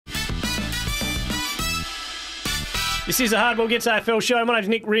This is the Hardball Gets AFL show. My name's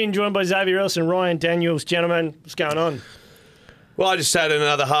Nick Rynne, joined by Xavier Ellis and Ryan Daniels. Gentlemen, what's going on? Well, I just sat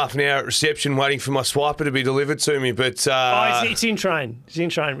another half an hour at reception waiting for my swiper to be delivered to me, but... it's in train. It's in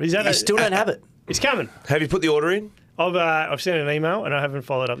train. Is that You still don't have it. It's coming. Have you put the order in? I've sent an email and I haven't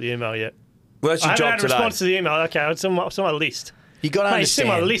followed up the email yet. Well, that's I your haven't job had a today. response to the email. Okay, it's on my list. You got to Mate, understand.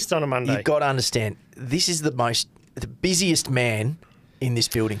 it's on my list on a Monday. You got to understand. This is the busiest man in this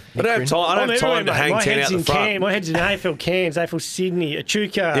building. I don't have time to hang 10 out the front. My head's in AFL Cairns, AFL Sydney,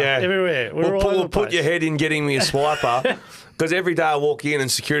 Echuca, everywhere. We're all over the Put place. your head in getting me a swiper, because every day I walk in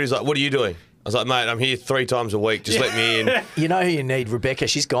and security's like, what are you doing? I was like, mate, I'm here 3 times a week. Just let me in. You know who you need? Rebecca.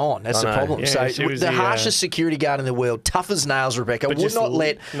 She's gone. That's the problem. Yeah, So she was the harshest security guard in the world, tough as nails, Rebecca, would not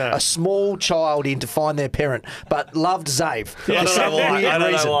let a small child in to find their parent, but loved Zave. Yeah. I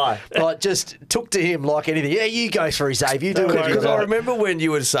don't know why. Like, just took to him like anything. Yeah, you go through, Zave. You do it. Because I remember when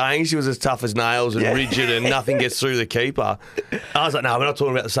you were saying she was as tough as nails and rigid and nothing gets through the keeper. I was like, no, we're not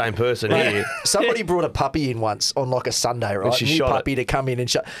talking about the same person here. Somebody brought a puppy in once on like a Sunday, right? she New shot puppy to come in and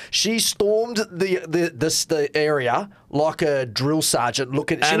shut. She stormed the area like a drill sergeant.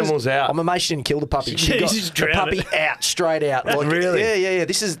 Look at Animals out. I'm amazed she didn't kill the puppy. She got just the drowned puppy it. out, straight out. Like, Really? Yeah.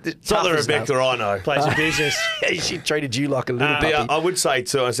 This is It's not the Rebecca I know. Place of business. She treated you like a little puppy. I would say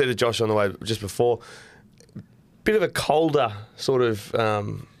too, I said to Josh on the way just before, bit of a colder sort of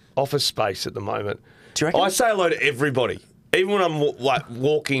office space at the moment. Do you reckon? I say hello to everybody. Even when I'm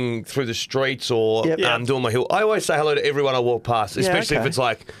walking through the streets or doing my hill, I always say hello to everyone I walk past, especially if it's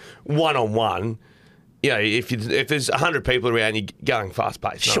like one-on-one. You know, if there's 100 people around, you're going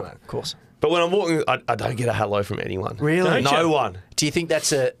fast-paced. Sure, of course. But when I'm walking, I don't get a hello from anyone. Really? No one. Do you think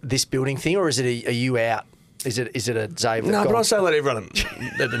that's this building thing, or is it a you out? Is it a Zave? No, but I say hello to everyone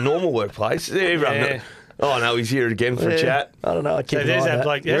at the normal workplace. Everyone. Oh, no, he's here again for a chat. I don't know. I keep So there's that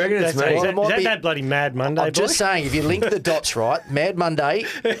bloke. You reckon it's me? Is that bloody Mad Monday? I'm just saying, if you link the dots right, Mad Monday,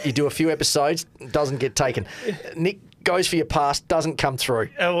 you do a few episodes, doesn't get taken. Nick goes for your pass, doesn't come through,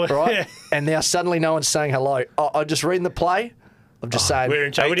 right? Yeah. And now suddenly no one's saying hello. I'm just reading the play. I'm just saying. We're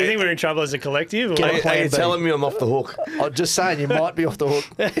in trouble. Do you think we're in trouble as a collective? Or? Get Are you B. telling me I'm off the hook? I'm just saying you might be off the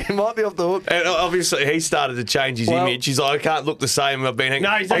hook. You might be off the hook. And obviously, he started to change his image. He's like, I can't look the same. I've been hanging.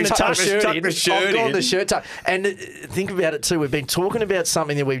 No, he's done the tuck shirt in. I've got the shirt tuck. And think about it too. We've been talking about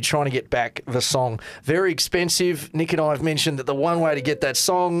something that we've been trying to get back. The song, very expensive. Nick and I have mentioned that the one way to get that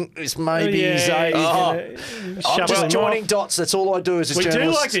song is maybe Zave. I'm just joining dots. That's all I do is just. We do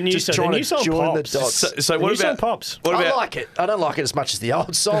like the new song. The new song join the pops. dots. So what about pops? I like it. I don't like it as much as the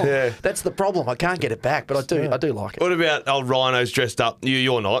old song. Yeah. That's the problem. I can't get it back, but I do like it. What about old Rhino's dressed up?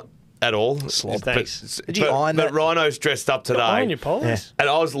 You're not at all. Thanks. Did you iron that? But Rhino's dressed up today. Iron your polos. And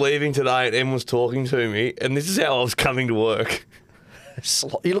I was leaving today and Em was talking to me, and this is how I was coming to work.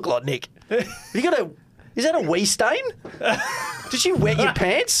 You look like Nick. You got is that a wee stain? Did you wet your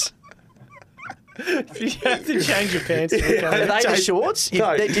pants? You have to change your pants. Are they the shorts?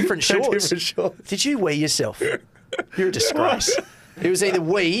 No, they're different shorts. different shorts. Did you wee yourself? You're a disgrace. It was either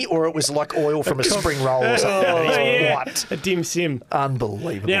wee or it was like oil from a spring roll or something. What? A dim sim.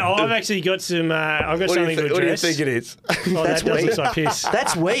 Unbelievable. Now, I've actually got some. I've got something to address. What do you think it is? Oh, that does look like piss.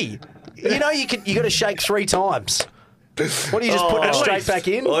 That's wee. You know, you got to shake 3 times. What do you just put it straight back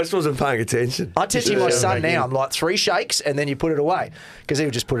in? I just wasn't paying attention. I teach my son now. I'm like 3 shakes and then you put it away because he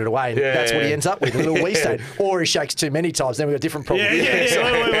would just put it away and that's what he ends up with, a little wee stain. Or he shakes too many times, then we've got a different problem.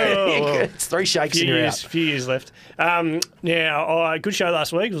 Yeah. It's 3 shakes and you're out. Few years left. Good show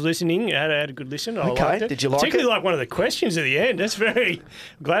last week. I was listening. I had a good listen. I Okay. liked it. Did you like Particularly it? like one of the questions at the end. That's very.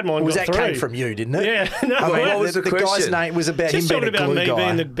 I'm glad mine got That through. came from you, didn't it? Yeah. No, I mean, what was the guy's question? name was about just him being talking a about glue me guy.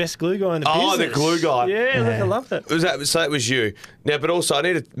 being the best glue guy in the business. Oh, the glue guy. Yeah, look, I love that. So that was you. Now, but also I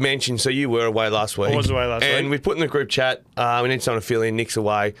need to mention, so you were away last week. I was away last week. And we put in the group chat, we need someone to fill in, Nick's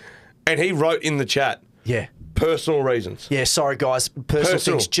away. And he wrote in the chat, Yeah. personal reasons. Yeah, sorry guys, personal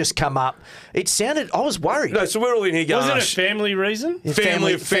things just come up. It sounded, I was worried. No, so we're all in here going, Was it a family reason?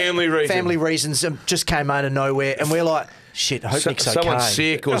 family reasons. Family reasons just came out of nowhere, and we're like, shit, I hope Nick's okay. Someone's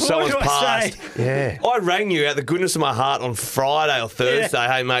sick or What someone's do I passed. say? Yeah. I rang you out the goodness of my heart on Friday or Thursday.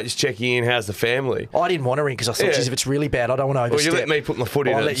 Hey, mate, just checking in. How's the family? I didn't want to ring because I thought, Yeah. geez, if it's really bad, I don't want to Well, overstep. you let me put my foot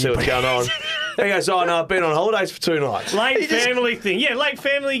in I'll it let and see you what's going on. He goes, oh, no, I've been on holidays for 2 nights. Late family thing. Yeah, late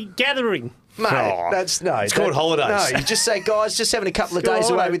family gathering. Mate, that's no. It's called holidays. No, you just say, guys, just having a couple of days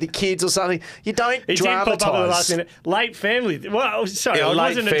away with the kids or something. You don't It did pop up at the last dramatise. minute. Late family. Well, sorry, Yeah, it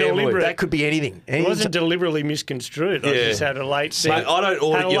late wasn't family. a deliberate. That could be anything. It wasn't deliberately misconstrued. I just had a late. Mate, I don't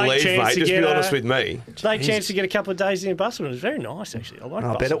audit your leave, mate. Just be honest with me. Late chance to get a couple of days in Busselton. It was very nice, actually. I like.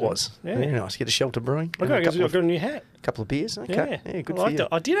 I bet it was. Yeah. Very nice. Get a Shelter Brewing. I got a new hat. Couple of beers. Okay. Yeah, good I for you. liked it.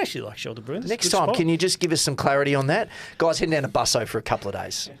 I did actually like Shelter Brewing. Next time, can you just give us some clarity on that? Guys, heading down to Busso for a couple of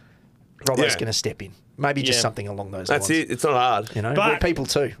days. Robbo's going to step in. Maybe just something along those lines. That's it. It's not hard. You know, But- we're people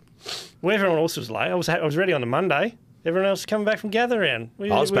too. Well, everyone else was late. I was ready on the Monday. Everyone else was coming back from gather round. We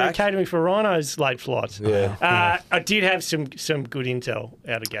was were back. catering for Rhino's late flights. Yeah. I did have some good intel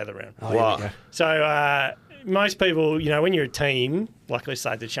out of gather round. Oh, here we go. So most people, when you're a team, like let's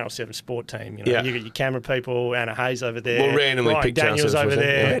say the Channel 7 sport team, you got your camera people, Anna Hayes over there. We'll randomly Ryan pick Channel Daniels 7 over for a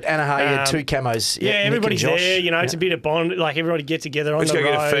there. second. Anna Hay had two camos. Yeah, Nick and everybody's Josh. there. It's a bit of bond. Like everybody get together on Let's the go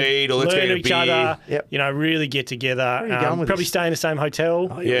road. get a feed or let's learn go get a each beer. other. Yep. Really get together. are you going with Probably this? stay in the same hotel.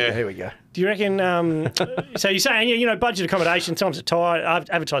 Oh, Yeah. Here we go. Do you reckon? So you're saying, budget accommodation, times are tight.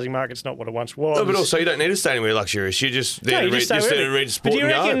 Advertising market's not what it once was. No, but also you don't need to stay anywhere luxurious. You just there to read But sport do you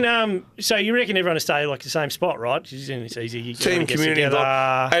and go. reckon? So you reckon everyone will stay like the same spot, right? It's easy. Team community together.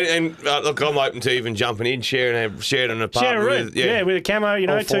 and look, I'm open to even jumping in, sharing an apartment. Share a room, with, with a camo,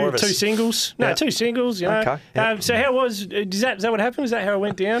 All four of us. two singles. No, Yeah. two singles, Okay, yeah. So how was, is that what happened? Is that how it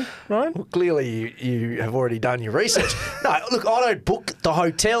went down, Ryan? Well, clearly you have already done your research. No, look, I don't book the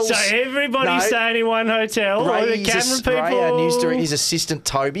hotels. So everybody's staying in one hotel, or the camera people? Our news director, his assistant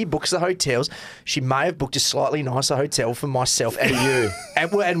Toby books the hotels. She may have booked a slightly nicer hotel for myself and you,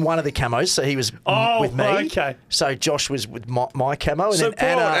 and one of the camos. So he was with me. Okay. So Josh was with my camo, and So then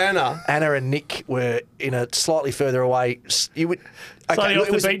poor Anna and Nick were in a slightly further away. You would. Slightly off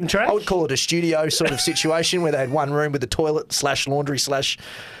it the beaten track? I would call it a studio sort of situation where they had one room with a toilet / laundry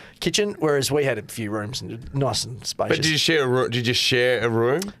 / kitchen, whereas we had a few rooms and nice and spacious. But did you share a room? Did you share a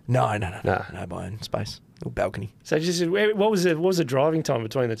room? No, my own space, little balcony. So just what was the driving time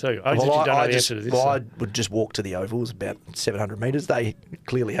between the two? I don't know the answer to this. I would just walk to the Oval. It was about 700 metres. They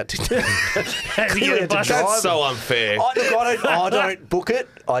clearly had to. Had to get a bus. That's so unfair. I don't book it.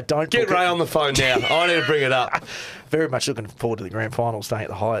 I don't Get book Ray it. on the phone now. I need to bring it up. Very much looking forward to the grand final, staying at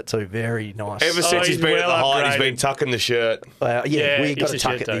the Hyatt too. Very nice. Ever since he's he's been at the well Hyatt, he's upgraded. been tucking the shirt. Yeah, we got to it's a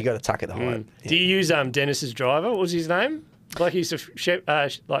tuck shit it. though. You got to tuck at the Hyatt. Yeah. Do you use Dennis's driver? What was his name? Like he used to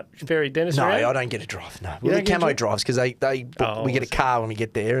ferry Dennis No, around? I don't get a drive. No, You well, don't the get a camo drive? drives because we get a car when we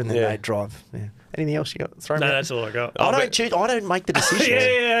get there, and then they drive. Yeah. Anything else you got? Throw me No, out? that's all I got. I don't choose. I don't make the decisions.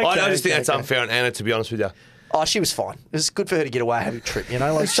 Yeah, I okay, just think that's okay. unfair on Anna, to be honest with you. Oh, she was fine. It was good for her to get away, have a trip.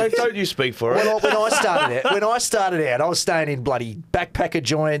 Like So don't you speak for her. when I started out, I was staying in bloody backpacker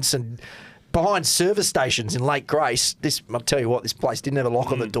joints and behind service stations in Lake Grace. I'll tell you what, this place didn't have a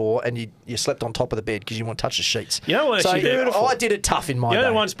lock on the door, and you slept on top of the bed because you want to touch the sheets. You know what? So Actually, I did it tough in my day.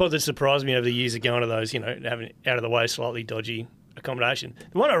 the one spot that surprised me over the years of going to those, having out of the way, slightly dodgy accommodation.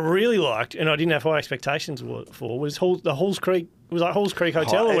 The one I really liked, and I didn't have high expectations for, was the Halls Creek. It was like Halls Creek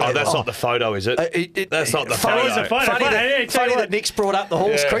Hotel. or Oh, whatever. that's not the photo, is it? That's not the funny, photo. It's a photo. Funny, Yeah, tell you that what. Nick's brought up the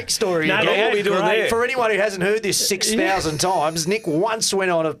Halls Yeah. Creek story. No, again. they what had are we doing great- there? For anyone who hasn't heard this 6,000 times, Nick once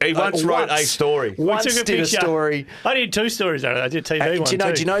went on He once wrote a story. Once took a did a picture. story. I did 2 stories out of it. I did a TV one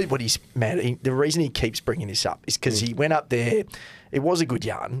Do too. you know what he's mad at? The reason he keeps bringing this up is because he went up there. It was a good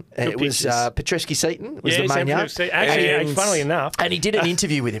yarn. It was pictures. Petrescu-Seaton was Yeah, the main yarn. Actually, And- funnily enough. And he did an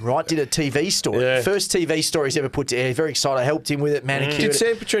interview with him, right? Did a TV story. Yeah. First TV story he's ever put to air. Very excited. I helped him with it, manicured Did it.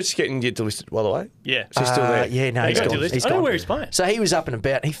 Sam Petrescu get delisted, by the way? Yeah. Is he still there? Yeah, no, He he's got gone. delisted. He's I don't know gone. where he's playing. So he was up and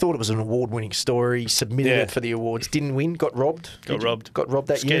about. He thought it was an award-winning story. Submitted Yeah. it for the awards. Didn't win. Got robbed. Got robbed. Got robbed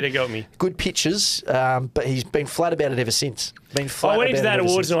that Scared year. he got me. Good pictures, but he's been flat about it ever since. Been flat I went into about that it ever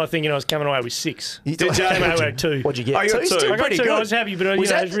awards since. and I was thinking I was coming away with 6. You Did you? Came away with 2. What'd you get? Oh, you got two. Still I got pretty 2. good. I was happy, but Was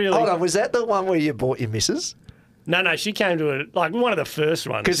it that, was really. hold on, was that the one where you bought your missus? No, she came to it like one of the first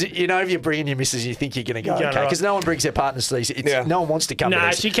ones. Because if you're bringing your missus, you think you're going to go You're okay. right. Because no one brings their partners to these. Yeah. No one wants to come to No,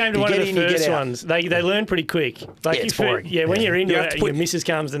 these. she came to You one of get the in, you get first out. ones. They learn pretty quick. Like Yeah, it's if you- boring. Yeah, when Yeah. you're into You have it, to put- your missus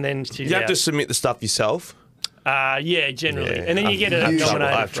comes and then she's You have out. to submit the stuff yourself. Yeah, generally. Yeah. And then you get a I have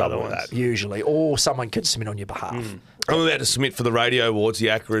nominated for trouble other with ones. that. Usually. Or someone could submit on your behalf. I'm about to submit for the radio awards, the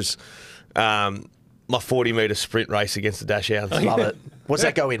ACRA's, my 40-metre sprint race against the Dash Hounds. Love it. What's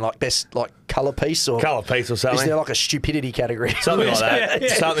that go in? Like best colour piece? Or Colour piece or something. Is there like a stupidity category? Something like that.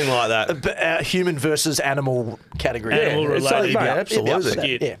 Yeah. Something like that. Human versus animal category. Animal it's related. like, mate, Yeah,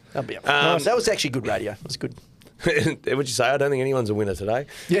 absolutely. Yeah, that'd be up. Nice. That was actually good radio. It was good. What'd you say? I don't think anyone's a winner today.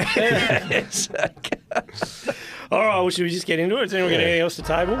 Yeah. Yes. All right, well, should we just get into it? Has anyone got anything else to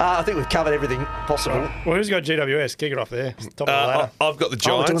table? I think we've covered everything possible. Well, who's got GWS? Kick it off there. Top of the ladder. I've got the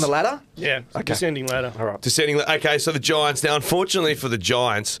Oh, we're Giants. doing the ladder? Yeah, Okay. descending ladder. All right. Okay, so the Giants. Now, unfortunately for the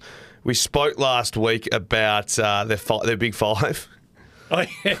Giants, we spoke last week about their big five. Oh,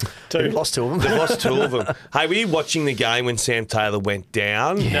 yeah. We've 2. lost 2 of them. They've lost 2 of them. Hey, were you watching the game when Sam Taylor went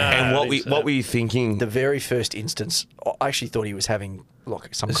down? No, And I didn't see what were you thinking? The very first instance, I actually thought he was having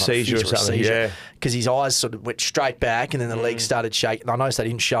like some kind seizure of or something, yeah. because his eyes sort of went straight back, and then the legs started shaking. I noticed they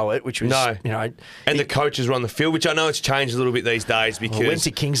didn't show it, which was No. And the he coaches were on the field, which I know it's changed a little bit these days because went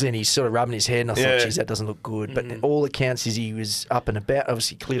to Kingsley and he's sort of rubbing his head, and I Yeah. thought, geez, that doesn't look good. But all accounts is he was up and about.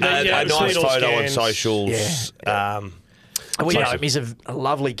 Obviously, clearly. Yeah, a nice Sweet photo on scans. socials. Yeah. And we know him. He's a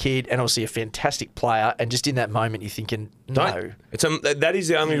lovely kid and obviously a fantastic player. And just in that moment, you're thinking, no. That is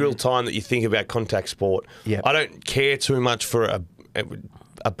the only real time that you think about contact sport. Yeah. I don't care too much for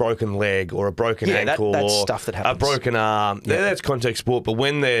a broken leg or a broken ankle that's or stuff that a happens. broken arm. Yeah. That's contact sport. But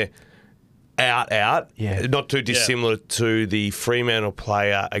when they're out, Yeah. not too dissimilar to the Fremantle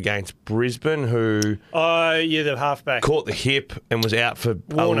player against Brisbane who The halfback. caught the hip and was out for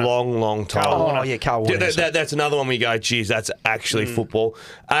Warner. a long time. Carl Oh, yeah, Carl Warner. That's another one where you go, geez, that's actually football.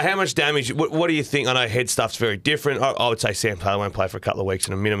 How much damage? What do you think? I know head stuff's very different. I would say Sam Taylor won't play for a couple of weeks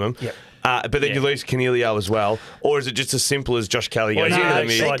in a minimum. Yep. But then you lose Cornelio as well. Or is it just as simple as Josh Kelly goes into the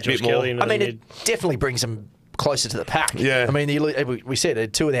mid slide a Josh bit more? Kelly into I mean, the it mid. definitely brings them closer to the pack. Yeah. I mean, we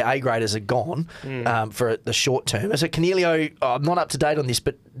said 2 of their A-graders are gone for the short term. So Cornelio, I'm not up to date on this,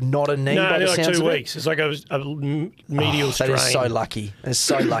 but not a knee No, by the like sounds 2 of it. weeks. It's like a medial strain. That is so lucky. It's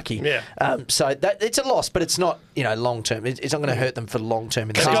so lucky. Yeah. So that it's a loss, but it's not long term. It's not going to hurt them for long term.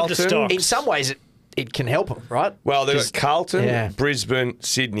 They've got the stocks. In some ways, it can help them, right? Well, they've got Carlton, Yeah. Brisbane,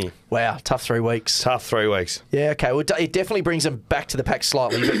 Sydney. Wow, tough 3 weeks. Tough 3 weeks. Yeah, okay. Well, it definitely brings them back to the pack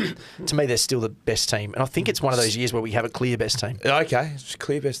slightly, but to me, they're still the best team. And I think it's one of those years where we have a clear best team. Okay, it's a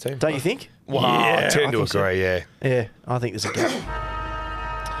clear best team. Don't you think? Wow, Yeah, I tend to think so. agree, yeah. Yeah, I think there's a gap.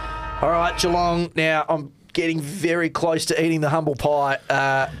 All right, Geelong. Now, I'm getting very close to eating the humble pie.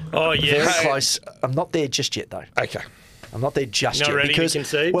 Oh, yes. Very Hey. close. I'm not there just yet, though. Okay. I'm not there just Not yet. ready to because,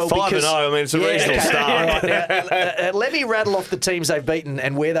 concede? Well, 5-0, because, I mean, it's a reasonable okay. start. All right, now, let me rattle off the teams they've beaten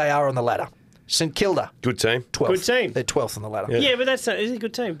and where they are on the ladder. St Kilda, Good team. 12th. Good team. They're 12th on the ladder. Yeah, but that's a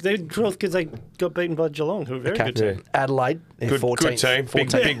good team. They're 12th because they got beaten by Geelong, who are a very good team. Adelaide, they're Good 14th. team.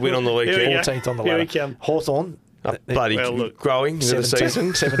 14th. Big win on the Here we weekend. go. 14th on the Here we ladder. come. Hawthorn, Buddy, Well, look, growing into the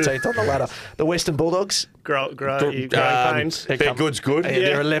season. 17th on the ladder. The Western Bulldogs, Growing pains. They're good's good.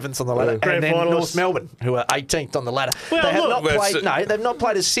 they're 11th on the ladder. Grand And then finalists. North Melbourne, who are 18th on the ladder. Well, they have look, not played. No, they've not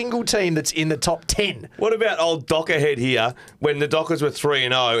played a single team that's in the top 10. What about old Dockerhead here when the Dockers were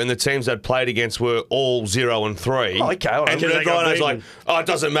 3-0 and the teams they'd played against were all 0-3? Oh, okay, all right. And Because the they got guy was like, beaten. "Oh, it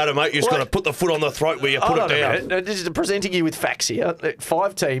doesn't matter, mate. You just What? got to put the foot on the throat where you put Hold it on a down." minute. No, this is presenting you with facts here.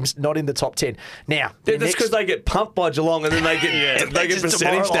 5 teams not in the top 10. Now, the That's because they get pumped by Geelong and then they get they get just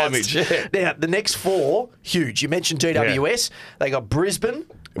percentage demoralised. damage. Yeah. Now, the next 4, huge. You mentioned GWS. They got Brisbane.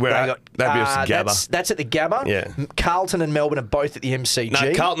 Where They got, that'd be at the Gabba. That's at the Gabba. Yeah. Carlton and Melbourne are both at the MCG.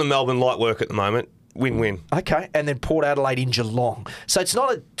 No, Carlton and Melbourne light work at the moment. Win-win. Okay, and then Port Adelaide in Geelong. So it's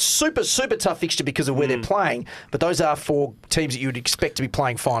not a super, super tough fixture because of where they're playing, but those are 4 teams that you would expect to be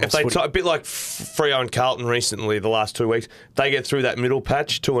playing finals. If they a bit like Freo and Carlton recently, the last 2 weeks, they get through that middle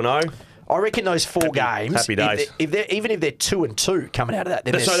patch 2-0. I reckon those 4 games, happy days. even if they're 2-2 coming out of that,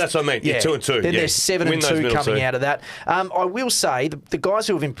 then That's what I mean. Yeah, 2-2. Then Yeah. there's Win those 7-2 middle coming 2. out of that. I will say the guys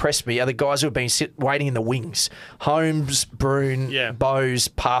who have impressed me are the guys who have been waiting in the wings: Holmes, Brune, Yeah. Bowes,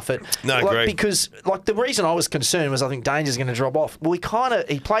 Parfitt. No, agree. Because the reason I was concerned was I think Danger's going to drop off. Well,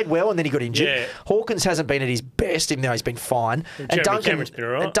 he played well and then he got injured. Yeah. Hawkins hasn't been at his best, even though he's been fine. Cameron's been all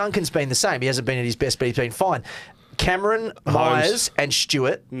right. And Duncan's been the same. He hasn't been at his best, but he's been fine. Cameron, Myers, and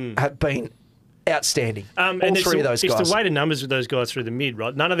Stewart have been outstanding. All it's 3 of those guys. It's the weighted numbers with those guys through the mid,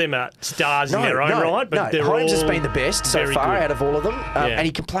 right? None of them are stars in their own right, but they're Holmes all has been the best so very far good. out of all of them, and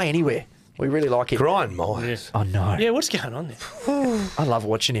he can play anywhere. We really like him. Grind Myers. Oh, no. Yeah, what's going on there? I love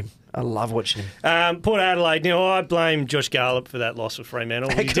watching him. Port Adelaide. Now, I blame Josh Garlop for that loss with Fremantle.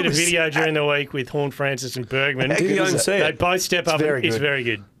 He did a video during the week with Horn Francis and Bergman. How good is that? They both step up. very It's good. very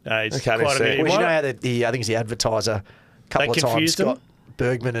good. It's Okay, quite let's a see. bit. Well, you know how I think he's the advertiser a couple They of times confused them? got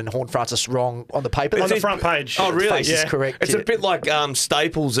Bergman and Horn Francis wrong on the paper. on the front page. Oh, really? Face is Yeah. correct. It's a bit like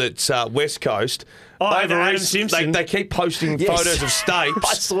Staples at West Coast. Oh, Over Adam East, Simpson. They keep posting Yes. photos of Stapes.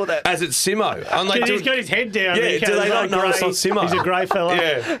 I saw that. As it's Simo. And they He's got his head down. Yeah, He do goes, they not know it's not Simo? He's a grey fella.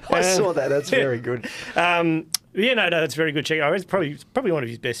 Yeah. I saw that. That's very good. Yeah, no, that's a very good check. It's probably one of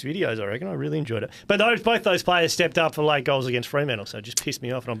his best videos, I reckon. I really enjoyed it. But both those players stepped up for late goals against Fremantle, so it just pissed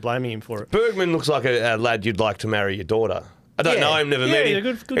me off, and I'm blaming him for it. Bergman looks like a lad you'd like to marry your daughter. I don't know him, never met him.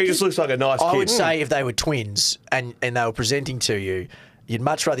 Good he just looks like a nice kid. I would say if they were twins and they were presenting to you, you'd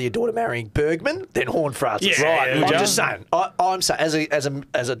much rather your daughter marrying Bergman than Horne-Francis. Yeah, right. yeah, I'm just saying. I'm saying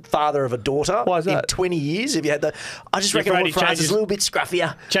as a father of a daughter, why is that? in 20 years, if you had I just reckon Horne-Francis is a little bit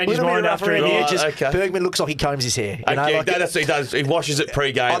scruffier. Change his mind after a year. Bergman looks like he combs his hair. He does. He washes it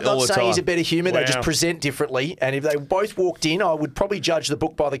pre-game all the time. I'm not saying he's a better human. Wow. They just present differently. And if they both walked in, I would probably judge the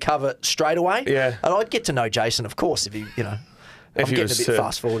book by the cover straight away. Yeah. And I'd get to know Jason, of course, if he, I'm getting a bit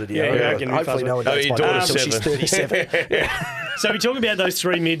fast-forwarded here. Yeah, Hopefully no one dates my daughter until she's 37. So we talk about those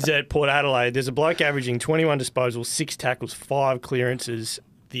three mids at Port Adelaide. There's a bloke averaging 21 disposals, 6 tackles, 5 clearances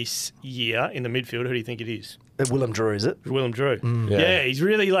this year in the midfield. Who do you think it is? Willem Drew, is it? Willem Drew. Yeah, he's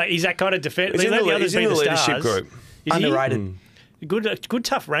really he's that kind of defender. He's in the leadership group. Underrated. Good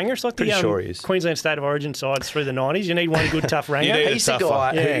tough ranger. It's like Pretty sure he is. Queensland State of Origin sides through the 90s. You need one good tough ranger. He's the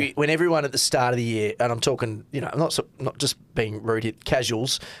guy who, when everyone at the start of the year, and I'm talking, I'm not just being rude here,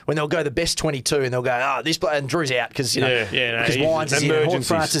 casuals, when they'll go the best 22 and they'll go, this player, and Drew's out because, because Wines is in and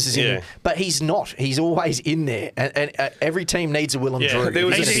Horne-Francis is in. But he's not. He's always in there. And every team needs a Willem Drew.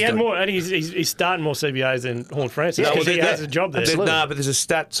 He had more, and he's starting more CBAs than Horne-Francis because he has a job there. But there's a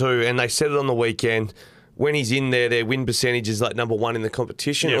stat too, and they said it on the weekend. When he's in there, their win percentage is like number 1 in the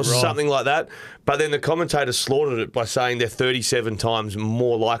competition or something like that. But then the commentator slaughtered it by saying they're 37 times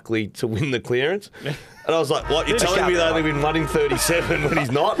more likely to win the clearance. And I was like, what? You're telling me they've only been running 37 when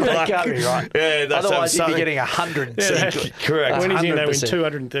he's not? That can't be right. Yeah, that's otherwise he'd be getting 100. Correct. When he's in, they win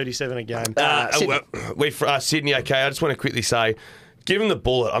 237 a game. Sydney, okay, I just want to quickly say, give him the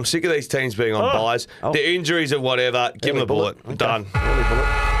bullet. I'm sick of these teams being on buys. Their injuries or whatever, give them the bullet. Okay. Done.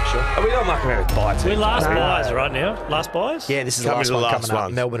 Sure. Are we not mucking around with buy teams? We're last buys right now. Last buys? Yeah, this is the last one coming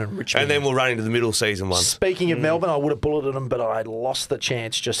up. Melbourne and Richmond. And then we'll run into the middle season one. Speaking of Melbourne, I would have bulleted them, but I lost the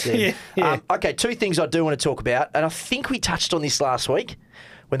chance just then. Okay, 2 things I do want to talk about, and I think we touched on this last week.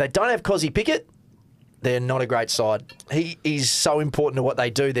 When they don't have Cozzy Pickett, they're not a great side. He is so important to what they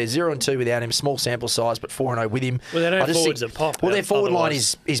do. They're 0-2 without him, small sample size, but 4-0 with him. Well, they don't have forwards that pop. Well, their forward line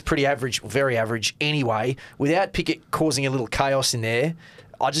is pretty average, very average anyway. Without Pickett causing a little chaos in there,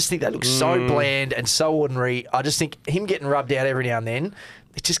 I just think they look so bland and so ordinary. I just think him getting rubbed out every now and then,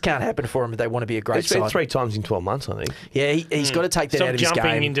 it just can't happen for him if they want to be a great side. It's been 3 times in 12 months, I think. Yeah, he's got to take that out of his game. Stop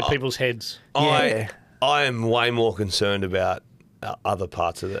jumping into people's heads. I am way more concerned about other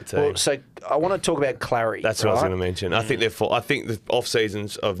parts of that team. Well, so I want to talk about Clary. That's what I was going to mention. I think the off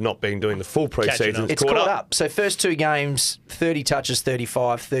seasons of not being doing the full pre-season. It's caught up. So first 2 games, 30 touches,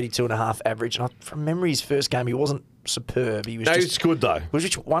 35, 32.5 average. And from memory, his first game, he wasn't superb. He was it's good though.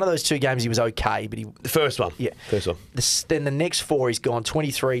 One of those 2 games he was okay, but the first one. Yeah. First one. Then the next 4 he's gone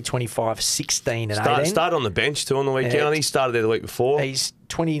 23, 25, 16 and 18. Started on the bench too on the weekend. I think he started there the week before. He's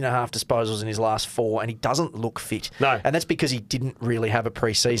 20.5 disposals in his last 4 and he doesn't look fit. No. And that's because he didn't really have a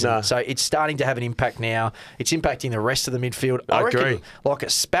pre-season. No. So it's starting to have an impact now. It's impacting the rest of the midfield. I reckon, agree. Like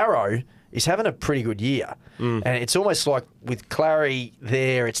a Sparrow is having a pretty good year. And it's almost like with Clary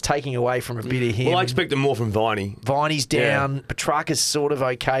there, it's taking away from a bit of him. Well, I expected more from Viney. Viney's down. Yeah. Petrarca's sort of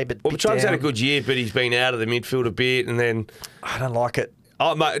okay, but Petrarca's had a good year, but he's been out of the midfield a bit, and then I don't like it.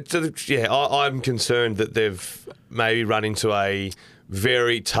 I'm concerned that they've maybe run into a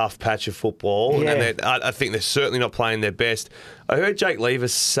very tough patch of football, and I think they're certainly not playing their best. I heard Jake Lever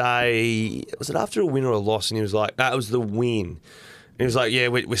say, was it after a win or a loss, and he was like, "No, it was the win." And he was like, "Yeah,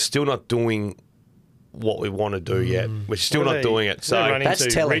 we're still not doing what we want to do yet. We're still not doing it." So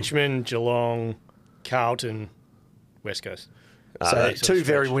that's telling. Richmond, Geelong, Carlton, West Coast. So 2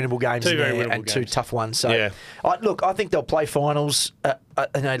 very winnable games and 2 tough ones. So, I think they'll play finals.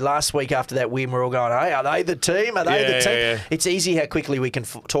 Last week after that win, we're all going, "Hey, are they the team? Are they the team?" Yeah. It's easy how quickly we can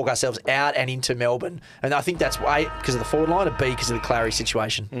talk ourselves out and into Melbourne, and I think that's A, because of the forward line, and B, because of the Clary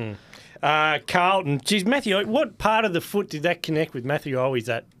situation. Carlton, geez, Matthew, what part of the foot did that connect with Matthew Owies,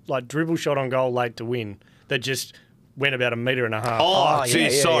 that like dribble shot on goal late to win that just went about 1.5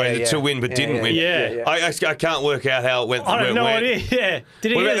 meters? To win but didn't win. Yeah. I can't work out how it went. I have no idea. Yeah. Did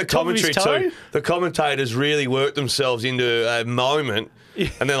he what hit about the commentary too? The commentators really worked themselves into a moment,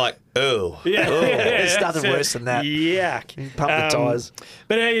 and they're like, "Oh, there's nothing worse than that." Yuck. Pump the tyres.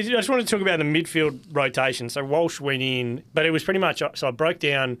 But I just want to talk about the midfield rotation. So Walsh went in, but it was pretty much. So I broke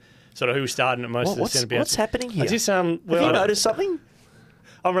down sort of who was starting at most of the centre backs. What's happening here? Have you noticed something?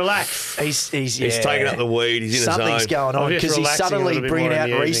 I'm relaxed. He's taking up the weed. He's in Something's his zone. going on I'm just because he's relaxing a suddenly little bit bringing more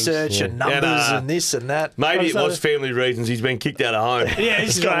in out the research evenings. and numbers and this and that. Maybe it was family reasons. He's been kicked out of home. Yeah,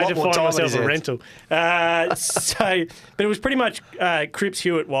 he's got a going lot to more find time on myself his a hands. rental. But it was pretty much Cripps,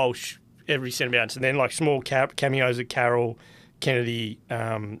 Hewitt, Walsh, every centre bounce, and then like small cameos of Carroll, Kennedy,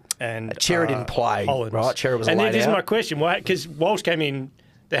 and Chera didn't play, Hollins. right? Chera was and laid this is out. my question: why? Because Walsh came in.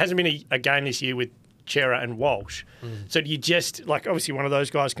 There hasn't been a game this year with Chera and Walsh. So do you just like obviously one of those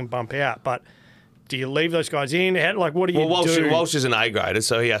guys can bump out, but do you leave those guys in? What do you do? Walsh is an A grader,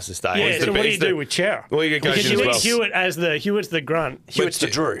 so he has to stay. Yeah, so what do you do with Chera? Well, you go because as well. Hewitt's the grunt. Hewitt's the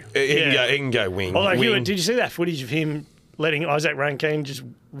Drew. He can go wing. Although wing. Hewitt, did you see that footage of him letting Isaac Rankine just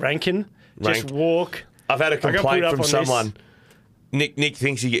walk? I've had a I got complaint put up from on someone. Nick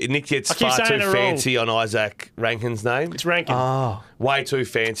thinks Nick gets I keep far too saying it wrong. fancy on Isaac Rankin's name. It's Rankin. Way too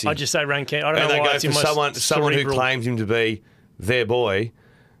fancy. I just say Rankin. I don't and know they why go it's in for my someone who cerebral. claims him to be their boy.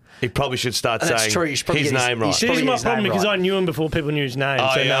 He probably should start That's saying true. You should probably his get his- name you right. should This is probably my get his problem name because right. I knew him before people knew his name,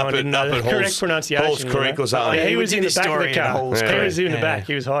 so no up one didn't at know the Halls- correct pronunciation. Halls Creek or something. Yeah, he was in the This back of the story in car. Halls He Creek. was in the Yeah. back.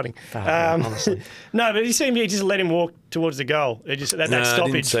 He was hiding. Honestly. No, but he seemed he just let him walk towards the goal. It just that No, I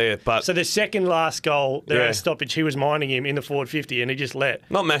stoppage. didn't see it, but- so the second last goal, there Yeah. was a stoppage. He was minding him in the forward 50, and he just let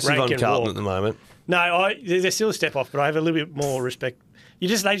Not massive Rankin on Carlton walk. at the moment. No, there's still a step off, but I have a little bit more respect. They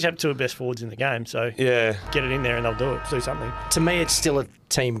just have two of the best forwards in the game, so Yeah. get it in there and they'll do something. To me, it's still a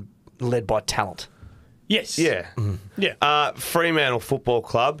team led by talent. Yes. Yeah. Yeah. Fremantle Football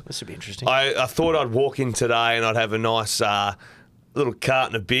Club. This would be interesting. I thought I'd walk in today and I'd have a nice little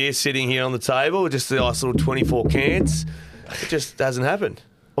carton of beer sitting here on the table, just a nice little 24 cans. It just hasn't happened.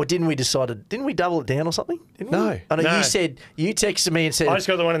 Or didn't we double it down or something? Didn't No. we? I know No. you texted me and said, I just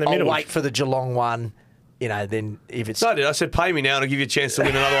got the one in the middle. I'll wait for the Geelong one, then if it's... No, I did. I said, pay me now and I'll give you a chance to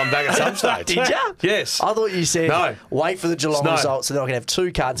win another one back at some stage. Did ya? Yes. I thought you said, No. wait for the Geelong No. result so that I can have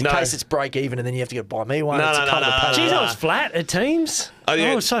two cards in No. case it's break even and then you have to go buy me one. No, It's a no, couple no, of no, pages. no, Jeez, no. I was flat at teams. Oh, yeah.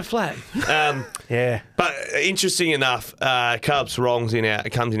 Oh, it was so flat. Yeah. But interesting enough, Cubs Wrongs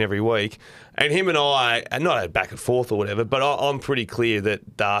comes in every week. And him and I, and not a back and forth or whatever, but I'm pretty clear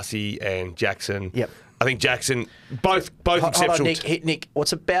that Darcy and Jackson, Yep. I think Jackson, both Hold on, exceptional. Nick,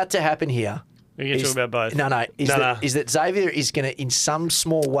 what's about to happen here? We can talk about both. No, No. is that Xavier is going to, in some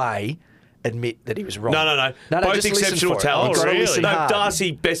small way, admit that he was wrong. No. Both Both exceptional talents. Oh, really? No,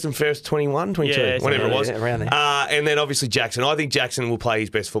 Darcy, best and fairest 21, 22, Yeah, whatever it was. yeah, around there. And then obviously Jackson. I think Jackson will play his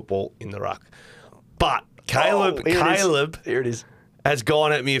best football in the ruck. But Caleb Here it is. has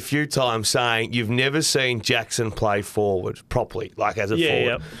gone at me a few times saying you've never seen Jackson play forward properly, like as a forward.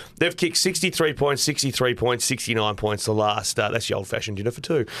 Yep. They've kicked 63 points, 63 points, 69 points the last, that's the old-fashioned dinner for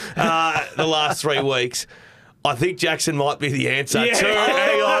two, the last 3 weeks. I think Jackson might be the answer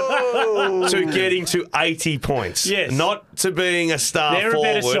to getting to 80 points. Yes. Not to being a star They're forward.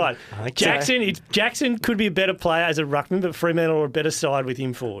 a better side. Okay. Jackson could be a better player as a ruckman, but Fremantle are a better side with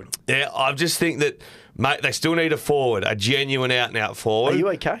him forward. Yeah, I just think that, mate, they still need a forward, a genuine out-and-out forward. Are you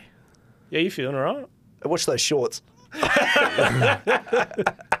okay? Yeah, you feeling all right? Watch those shorts.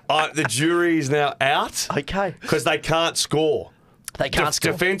 The jury is now out Okay. because they can't score. They can't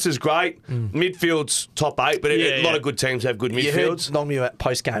score. Defence is great. Midfield's top 8, but a lot of good teams have good You heard midfields. Longmuir at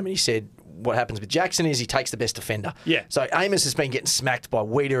post-game and he said what happens with Jackson is he takes the best defender. Yeah. So Amos has been getting smacked by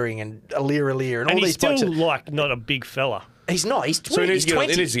Wiedering and Alir and all And he's these blokes. still like not a big fella. He's not. He's 20. So he He's needs,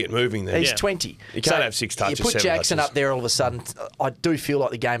 20. he needs to get moving there. He's Yeah. 20. You can't have 6 touches, You put 7 Jackson touches. up there all of a sudden. I do feel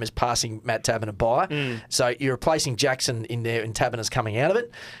like the game is passing Matt Taberner by. So you're replacing Jackson in there and Taberner's coming out of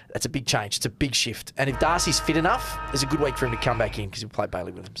it. That's a big change. It's a big shift. And if Darcy's fit enough, there's a good week for him to come back in because he'll play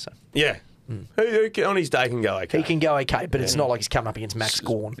Bailey with him. So Yeah. Who on his day can go okay. he can go okay, but it's not like he's coming up against Max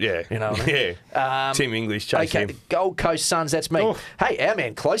Gawn. Yeah. You know what I mean? Yeah. Tim English chase Okay, him. the Gold Coast Suns, that's me. Oh. Hey, our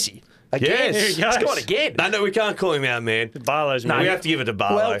man, Closey. Again. Yes. There he He's goes. gone again. No, we can't call him out, man. Barlow's We have to give it to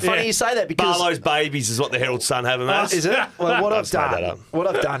Barlow. Well, funny you say that because... Barlow's babies is what the Herald Sun have him as. Is it? Well, what I've made that up. What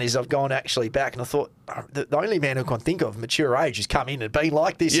I've done is I've gone actually back and I thought the only man who I can think of mature age who's come in and been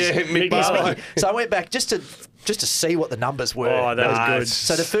like this Yeah, is Mick Barlow. Mickey. So I went back just to see what the numbers were. Oh, that was good.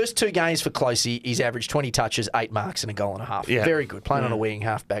 So the first 2 games for Closey, he's averaged 20 touches, 8 marks, and a goal and a half. Yeah. Very good. Playing on a wing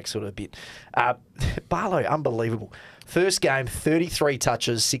halfback sort of a bit. Barlow, unbelievable. First game, 33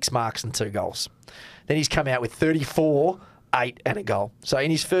 touches, 6 marks, and 2 goals. Then he's come out with 34 8 and a goal. So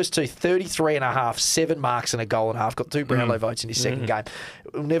in his first two, 33 and a half, 7 marks and a goal and a half. Got 2 Brownlow votes in his second game.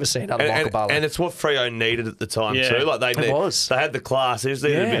 We'll never see another Michael Barlow. And it's what Freo needed at the time too. Like they had the class. They just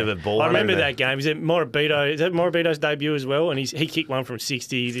needed a bit of a ball. I remember that game. Is it Morabito? Is that Morabito's debut as well? And he kicked one from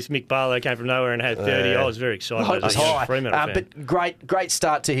 60. This Mick Barlow came from nowhere and had 30. I was very excited. It was high. But great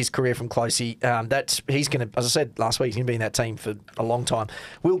start to his career from Closey. He's going to, as I said last week, he's going to be in that team for a long time.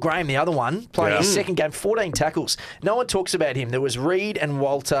 Will Graham, the other one, playing his second game, 14 tackles. No one talks about him. There was Reid and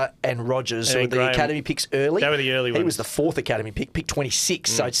Walter and Rogers, who were the academy picks early. They were the early ones. He was the 4th academy pick 26.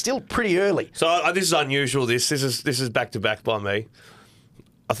 So it's still pretty early. So this is unusual. This is back to back by me.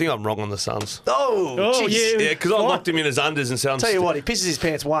 I think I'm wrong on the Suns. Oh yeah, because I locked him in as unders and sounds. Tell you what, he pisses his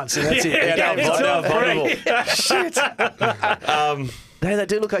pants once, and that's it. Shit. They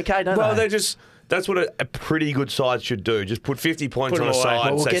do look okay, don't they? Well, that's what a pretty good side should do. Just put 50 points on a side.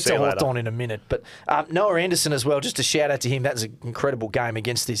 Well, we'll and get to Hawthorn in a minute. But Noah Anderson as well, just a shout out to him. That was an incredible game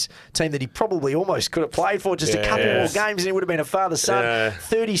against this team that he probably almost could have played for. Just a couple more games and it would have been a father-son. Yeah.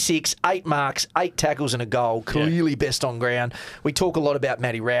 36, 8 marks, 8 tackles and a goal. Clearly best on ground. We talk a lot about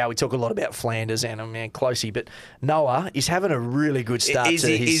Matty Rao. We talk a lot about Flanders and Closey. But Noah is having a really good start. Is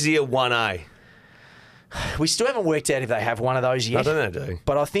he a 1A? We still haven't worked out if they have one of those yet. I don't know,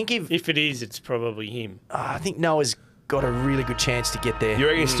 but I think if it is, it's probably him. I think Noah's got a really good chance to get there. You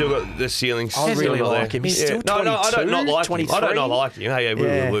reckon he's still got the ceiling? I really like him. He's still 22, No, I don't not like 23. him. I don't not like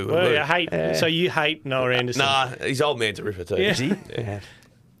him. So you hate Noah Anderson? Nah, he's old man to ripper too. Is he?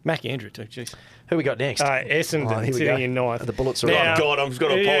 Mac Andrew too. Jeez. Who we got next? Essendon sitting in ninth. The Bullets are on. God, I'm just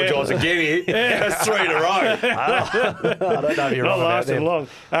going to apologise again here. That's 3 in a row. I don't know if you're not wrong about them. Long.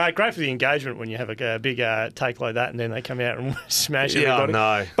 Great for the engagement when you have a big take like that and then they come out and smash everybody. Yeah,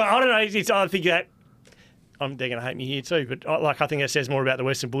 I know. But I don't know. I think that they're going to hate me here too. But I think that says more about the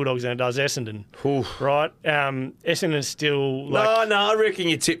Western Bulldogs than it does Essendon. Oof. Right? Essendon's still No, I reckon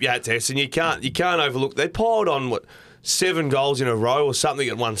you tip your hat to Essendon. You can't overlook. They piled on 7 goals in a row or something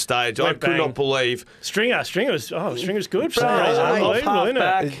at one stage. I could not believe. Stringer's good for some reason. Unbelievable, isn't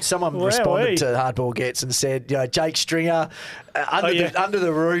it? Someone responded to Hardball Gets and said, Jake Stringer, under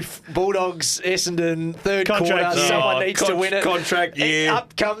the roof, Bulldogs, Essendon, third quarter, someone needs to win it. Contract year.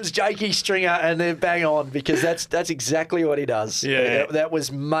 Up comes Jakey Stringer and they're bang on because that's exactly what he does. Yeah. That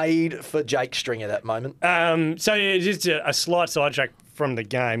was made for Jake Stringer, that moment. So just a slight sidetrack from the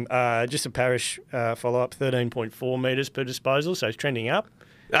game, just a Parish follow-up, 13.4 metres per disposal, so he's trending up.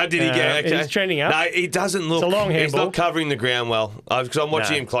 Did he get okay? He's trending up. No, he doesn't look. It's a long handball. He's not covering the ground well. Because I'm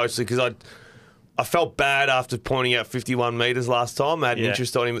watching him closely because I felt bad after pointing out 51 metres last time. I had an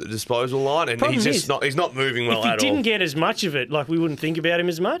interest on him at the disposal line, and he's not moving well at all. If he didn't get as much of it, we wouldn't think about him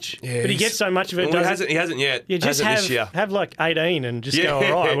as much. Yeah, but he gets so much of it. Well, he hasn't yet. Yeah, just have like 18 and just go,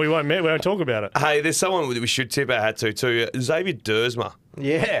 all right, we won't talk about it. Hey, there's someone we should tip our hat to too. Xavier Dersma.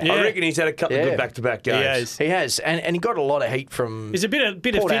 Yeah. I reckon he's had a couple of good back-to-back games. He has. And he got a lot of heat from There's a bit of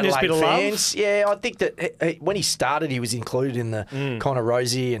fitness, Adelaide bit of fans. love. Yeah, I think that when he started, he was included in the Connor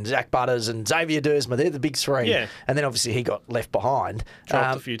Rosie and Zach Butters and Xavier Dersma. They're the big 3. Yeah. And then obviously he got left behind.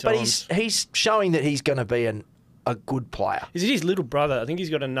 Dropped a few times. But he's showing that he's going to be a good player. Is it his little brother? I think he's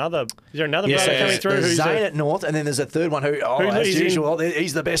got another. Is there another brother coming through? There's Zane at North, and then there's a third one who, as usual,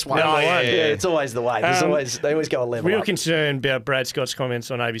 he's the best one. It's always the way. They always go a level real up. Concern about Brad Scott's comments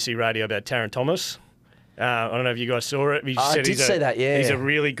on ABC Radio about Taron Thomas. I don't know if you guys saw it. I did say that, yeah. He's a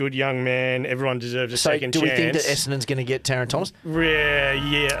really good young man. Everyone deserves a second chance. Do we think that Essendon's going to get Taron Thomas? Yeah.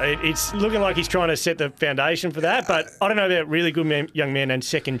 It's looking like he's trying to set the foundation for that, but I don't know about really good young man and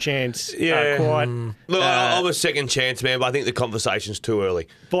second chance. Yeah. Look, I'm a second chance man, but I think the conversation's too early.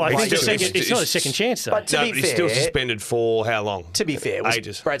 But I think it's not a second chance, though. But to be fair, he's still suspended for how long? To be fair,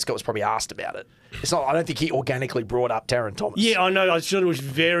 ages. Brad Scott was probably asked about it. It's not. I don't think he organically brought up Taron Thomas. Yeah, I know. I thought it was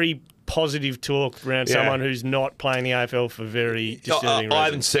very positive talk around someone who's not playing the AFL for very disturbing reasons. I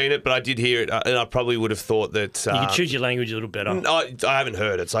haven't seen it, but I did hear it, and I probably would have thought that... you could choose your language a little better. I haven't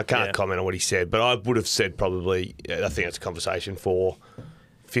heard it, so I can't comment on what he said, but I would have said probably, I think it's a conversation for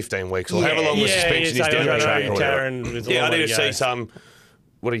 15 weeks, or however long the suspension is down the track or whatever. I need to see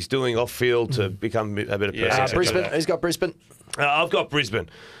what he's doing off-field to become a better person. Brisbane, who's got Brisbane? I've got Brisbane.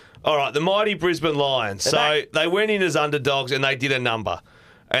 All right, the mighty Brisbane Lions. So they went in as underdogs, and they did a number.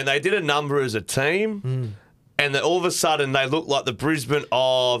 And they did a number as a team, and then all of a sudden they looked like the Brisbane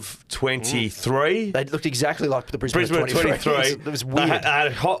of 23. They looked exactly like the Brisbane of 23. It was weird. They had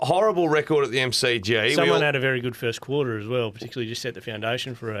a horrible record at the MCG. Someone had a very good first quarter as well, particularly just set the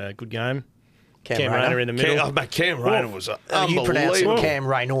foundation for a good game. Cam Rayner in the middle. Cam Rayner was unbelievable. You pronounce him Cam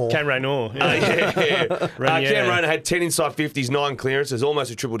Rayner. Cam Rayner. Cam Rayner had 10 inside 50s, 9 clearances,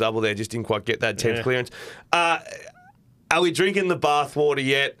 almost a triple-double there, just didn't quite get that 10th clearance. are we drinking the bathwater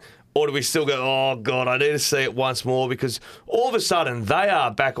yet? Or do we still go, oh, God, I need to see it once more? Because all of a sudden, they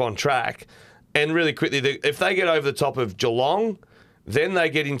are back on track. And really quickly, if they get over the top of Geelong, then they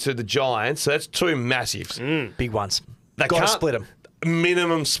get into the Giants. So that's two massives. Big ones. They Got to can't split them.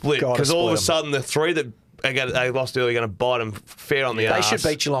 Minimum split. Because all of a sudden, the three that they lost earlier are going to bite them fair on the arse. They should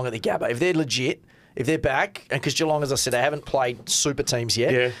beat Geelong at the Gabba. If they're legit, if they're back, and because Geelong, as I said, they haven't played super teams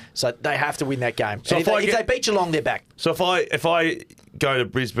yet, so they have to win that game. So if they beat Geelong, they're back. So if I go to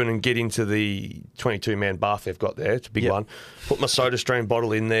Brisbane and get into the 22-man bath they've got there, it's a big one, put my soda stream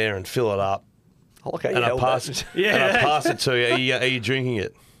bottle in there and fill it up, and I pass it to you. Are you drinking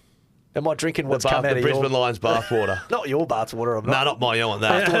it? Am I drinking what's come out of Brisbane Lions bathwater? Not your bathwater, I'm not. No, not my own.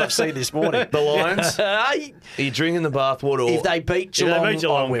 That. After what I've seen this morning. The Lions? Are you drinking the bathwater? If they beat Geelong,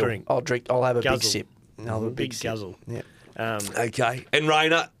 I will. Drink. I'll drink. I'll have a guzzle. big sip. I'll have a big guzzle. Yeah. Okay. And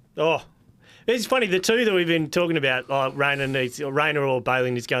Rayner? Oh, it's funny. The two that we've been talking about, Rayner or Bailey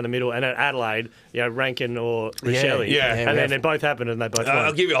needs to go in the middle, and at Adelaide, Rankin or Rochelle. And then it both happened, and they both won.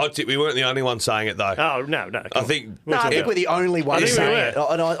 I'll give you a hot tip. We weren't the only ones saying it, though. Oh, no. I think we're the only ones saying it.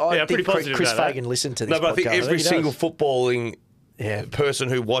 And I think Chris Fagan listened to this podcast. But I think every single footballing person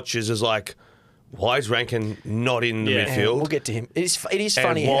who watches is like, why is Rankin not in the midfield? We'll get to him. It is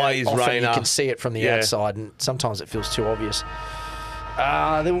funny how often you can see it from the outside, and sometimes it feels too obvious.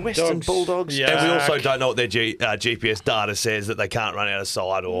 The Western Bulldogs. Yeah. And we also don't know what their GPS data says, that they can't run out of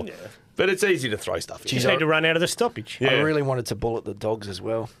side or... Yeah. But it's easy to throw stuff in. You just need to run out of the stoppage. I really wanted to bullet the Dogs as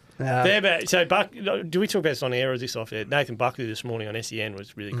well. So, do we talk about this on air or is this off air? Nathan Buckley this morning on SEN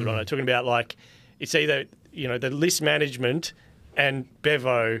was really good on it, talking about, like, it's either, the list management and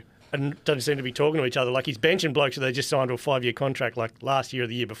Bevo don't seem to be talking to each other. Like, he's benching blokes that they just signed to a 5-year contract, like, last year or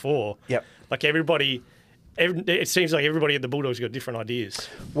the year before. Yep. Like, it seems like everybody at the Bulldogs got different ideas.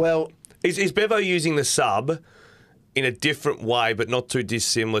 Well, is Bevo using the sub in a different way, but not too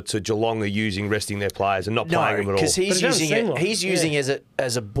dissimilar to Geelong are using, resting their players and not playing them at all? Because he's using it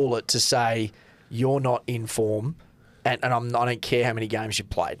as a bullet to say you're not in form, and I don't care how many games you've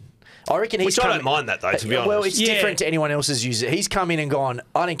played. I reckon I don't mind that, though, to be honest. Well, it's different to anyone else's use it. He's come in and gone,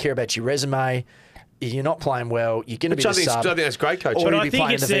 I don't care about your resume. You're not playing well. You're going to be the sub. I think that's great, coach. But I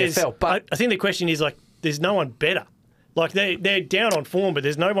think it says, I think the question is, like, there's no one better. Like, they're down on form, but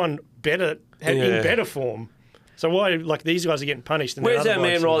there's no one better in better form. So why, like, these guys are getting punished? And where's our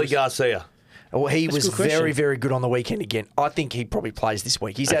man Riley Garcia? Well, he was very, very good on the weekend again. I think he probably plays this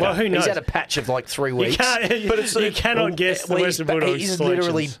week. He's had a patch of like 3 weeks. You cannot guess the Western Bulldogs. He's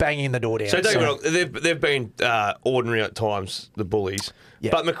literally banging the door down. So don't get me wrong, they've been ordinary at times, the Bullies. Yeah.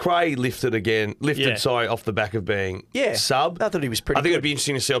 But McRae lifted off the back of being sub. I thought he was pretty good. I think it'd be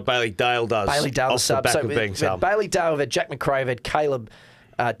interesting to see what Bailey Dale does off the back of being sub. Bailey Dale, we've had Jack McRae, we've had Caleb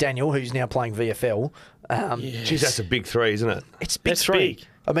Daniel, who's now playing VFL. Jeez, that's a big three, isn't it? It's big three.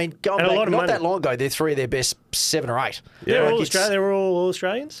 I mean, going back, not that long ago, they're three of their best 7 or 8. Yeah, they were all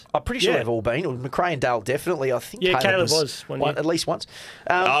Australians? I'm pretty sure they've all been. McRae and Dale definitely. I think Caleb was at least once.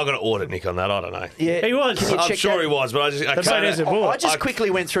 I've got to audit Nick on that. I don't know. Yeah, he was. I'm sure he was, but I just quickly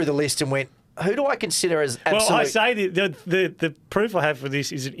went through the list and went, who do I consider as absolute... Well, I say the proof I have for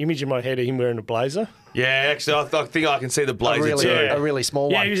this is an image in my head of him wearing a blazer. Yeah, actually, I think I can see the blazer too. A really small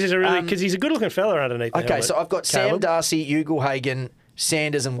one. Yeah, because he's a good-looking fella underneath. Okay, so I've got Sam Darcy, Ugle-Hagen,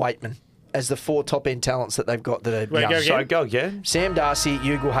 Sanders and Waitman as the 4 top-end talents that they've got that are young. Go again. Sam Darcy,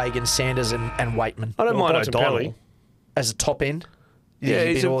 Ugle-Hagen, Sanders and Waitman. I don't mind O'Donnell. As a top-end? Yeah,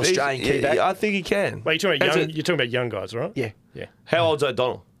 he's an Australian keyback. I think he can. Wait, you're talking about young guys, right? Yeah. How old's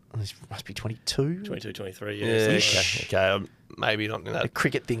O'Donnell? He must be 22. 22, 23, Okay, maybe not in that. The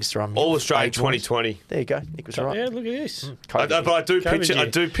cricket thing's thrown. All Australian 2020. There you go. Nick was right. Yeah, look at this. But I do picture the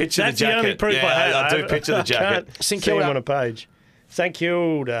jacket. That's the only proof I have. I do picture the jacket. St Kilda on a page. St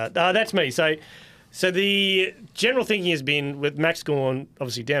Kilda. That's me. So the general thinking has been with Max Gawn,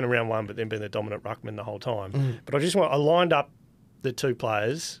 obviously down in round 1, but then been the dominant ruckman the whole time. But I lined up the 2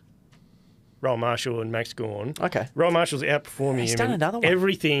 players, Rowan Marshall and Max Gawn. Okay. Rowan Marshall's outperforming him. He's done another one.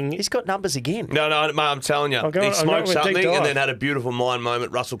 Everything. He's got numbers again. No, mate, I'm telling you. He smoked something and then had a beautiful mind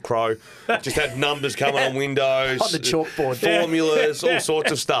moment. Russell Crowe just had numbers coming on windows. On the chalkboard. Formulas, all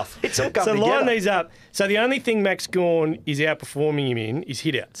sorts of stuff. It's all coming together. Line these up. So the only thing Max Gawn is outperforming him in is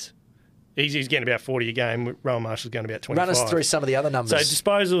hit-outs. He's getting about 40 a game. Rowan Marshall's going about 25. Run us through some of the other numbers. So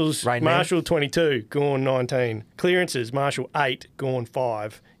disposals, Marshall 22, Gawn 19. Clearances, Marshall 8, Gawn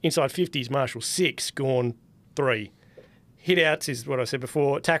 5. Inside 50s, Marshall 6, Gawn 3. Hit-outs is what I said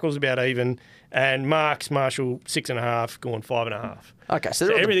before. Tackles about even. and Marshall 6.5, Gawn 5.5. Okay, so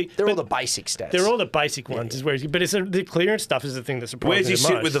they're all the basic stats. They're all the basic ones, is where but it's the clearance stuff is the thing that surprises me. Where's he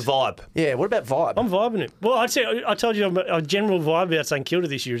sit with the vibe? Yeah, what about vibe? I'm vibing it. Well, I told you a general vibe about saying Kilda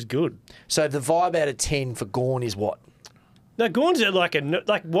this year is good. So the vibe out of 10 for Gawn is what? No, Gawn's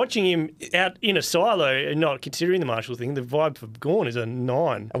like watching him out in a silo and not considering the Marshall thing. The vibe for Gawn is a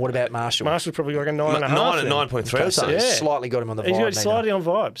 9. And what about Marshall? Marshall's probably like a 9.5. 9 at 9.3. So slightly got him on the vibe. He's got slightly on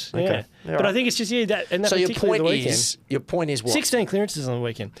vibes. Okay. Yeah, but I think it's just that. And that so your point is what? 16 clearances on the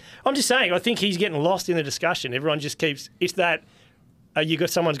weekend. I'm just saying. I think he's getting lost in the discussion. Everyone just keeps. It's that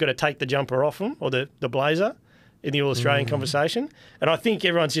someone's got to take the jumper off him or the blazer in the All-Australian conversation. And I think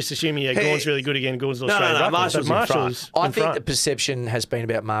everyone's just assuming, Gawn's really good again, Gawn's Australian. No, Marshall's in front. I think the perception has been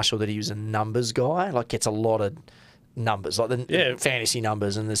about Marshall that he was a numbers guy, like gets a lot of numbers, like the fantasy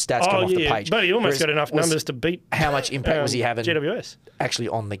numbers and the stats come off the page. But he almost got enough numbers to beat. How much impact was he having GWS actually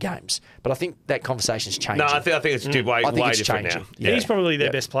on the games? But I think that conversation's changing. No, I think it's way different now. Yeah. He's probably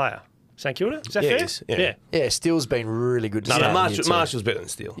their best player. St Kilda? Is that fair? Yeah, Steele's been really good. Marshall's better than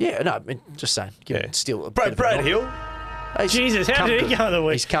Steele. Yeah, no, I mean, just saying. Steele. Brad Hill. Jesus, how did he go the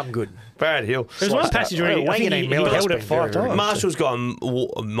week? He's come good. Brad Hill. There's one passage where he held it 5 times. Marshall's got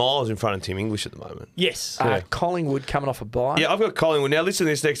miles in front of Tim English at the moment. Yes. Collingwood coming off a bye. Yeah, I've got Collingwood. Now, listen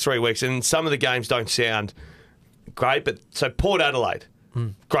to this next 3 weeks, and some of the games don't sound great, but so Port Adelaide,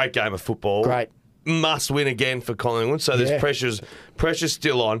 great game of football. Great. Must win again for Collingwood, so there's pressure's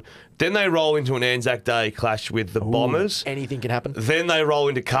still on. Then they roll into an Anzac Day clash with the Bombers. Anything can happen. Then they roll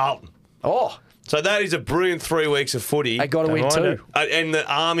into Carlton. Oh. So that is a brilliant 3 weeks of footy. They got to win too. And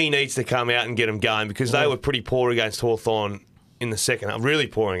the Army needs to come out and get them going because they were pretty poor against Hawthorn in the second half. Really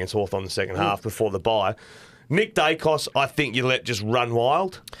poor against Hawthorn in the second half before the bye. Nick Dacos, I think you let just run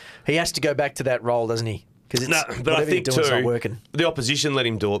wild. He has to go back to that role, doesn't he? Because but I think too, not working. The opposition let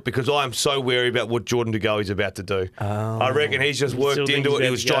him do it because I'm so wary about what Jordan De Goey's about to do. Oh. I reckon he's just worked into it. He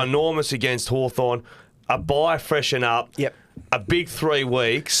was ginormous against Hawthorn. A bye, freshen up. Yep. A big 3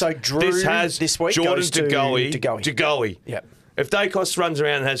 weeks. So Drew this week Jordan goes to De Goey. Yep. If Dacos runs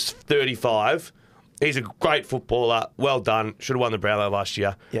around and has 35, he's a great footballer. Well done. Should have won the Brownlow last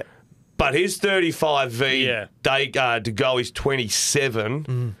year. Yep. But his 35 v De Goey's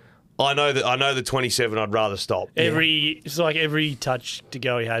 27. I know the 27. I'd rather stop. It's like every touch De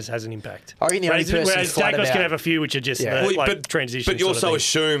Goey has an impact. I reckon the only person whereas Dacos can have a few which are just transitions. But you also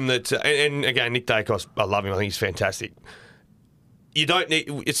assume that, and again, Nick Dacos, I love him. I think he's fantastic. You don't need.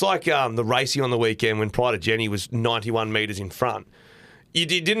 It's like the racing on the weekend when Pride of Jenny was 91 metres in front. You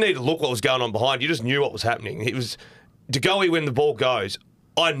didn't need to look what was going on behind. You just knew what was happening. It was De Goey when the ball goes.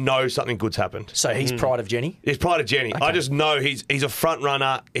 I know something good's happened. So he's Pride of Jenny? He's Pride of Jenny. Okay. I just know he's a front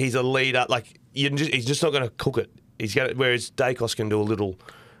runner. He's a leader. Like he's just not going to cook it. Whereas Dacos can do a little.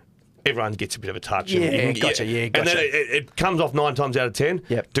 Everyone gets a bit of a touch. Yeah, gotcha. And then it comes off 9 times out of 10.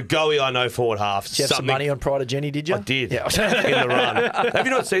 Yep. De Goey, I know forward half. Did you have some money on Pride of Jenny, did you? I did. Yeah. In the run. Have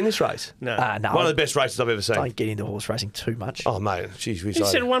you not seen this race? No. No. One of the best races I've ever seen. Don't get into horse racing too much. Oh, mate. Jeez, You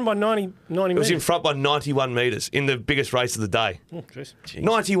said it won by 90 metres. It was in front by 91 metres in the biggest race of the day. Oh, jeez.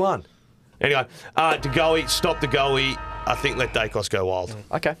 91. Anyway, De Goey, stop De Goey. I think let Dacos go wild.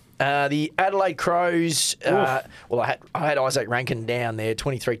 Okay. The Adelaide Crows, I had Isaac Rankin down there,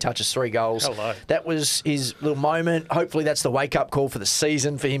 23 touches, 3 goals. Hello. That was his little moment. Hopefully that's the wake-up call for the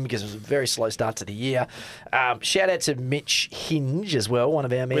season for him because it was a very slow start to the year. Shout out to Mitch Hinge as well, one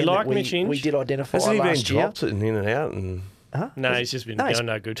of our men. We like Mitch Hinge. We did identify Hasn't he last been year. dropped in and out? And No, he's just been going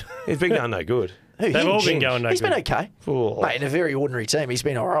no good. he's been going no good. Who, They've all Hinge? been going no He's good. been okay. Oh. Mate, in a very ordinary team, he's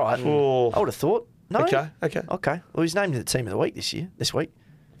been all right. Oh. I would have thought. No? Okay. Okay. Well, he's named the team of the week this week.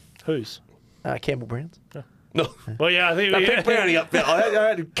 Who's? Campbell Browns. No. Well, yeah, I think I picked Brownie up there. I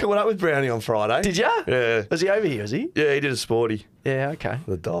had to come up with Brownie on Friday. Did you? Yeah. Was he over here, was he? Yeah, he did a sporty. Yeah, okay.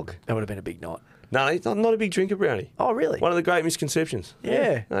 The dog. That would have been a big night. No, he's not a big drinker, Brownie. Oh, really? One of the great misconceptions.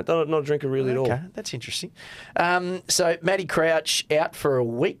 Yeah. No, not a drinker really at all. Okay, that's interesting. So, Matty Crouch out for a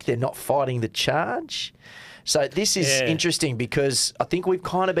week. They're not fighting the charge. So, this is interesting because I think we've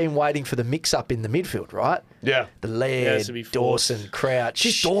kind of been waiting for the mix-up in the midfield, right? Yeah. The Laird, Dawson, Crouch.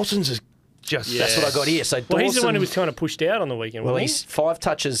 Just Dawson's is just... That's what I got here. So Dawson, he's the one who was kind of pushed out on the weekend, well, wasn't he's 5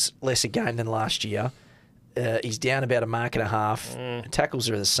 touches less a game than last year. He's down about a mark and a half. Tackles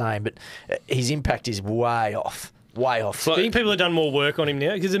are the same, but his impact is way off. Way off. I think people have done more work on him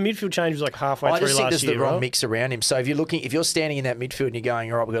now because the midfield change was like halfway through last year. I just think there's the wrong right? mix around him. So if you're standing in that midfield and you're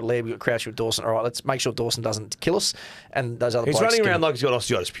going, all right, we've got Laird, we've got Crouch, we've got Dawson. All right, let's make sure Dawson doesn't kill us, and those other. He's blokes running around like he's got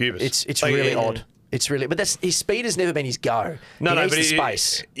osteitis pubis. It's really odd. It's really, but his speed has never been his go. No, he needs but the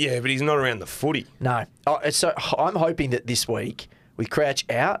space. Yeah, but he's not around the footy. No. So I'm hoping that this week with Crouch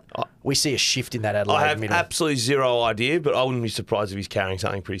out, we see a shift in that Adelaide I have middle. absolutely zero idea, but I wouldn't be surprised if he's carrying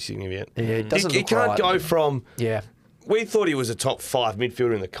something pretty significant. Yeah, it doesn't You look can't right. go from... Yeah. We thought he was a top 5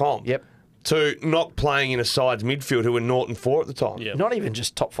 midfielder in the comp. Yep. To not playing in a side's midfield who were Norton 4 at the time. Yep. Not even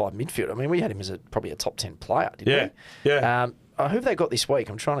just top 5 midfield. I mean, we had him as probably a top 10 player, didn't we? Yeah. Who have they got this week?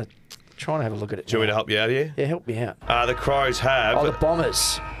 I'm trying to have a look at it. Do you want me to now. help you out here? Yeah, help me out. The Crows have... The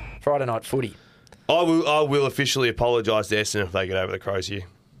Bombers. Friday night footy. I will officially apologise to Essendon if they get over the Crows here.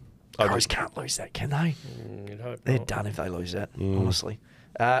 Crows can't lose that, can they? You'd hope They're not. done if they lose that, honestly.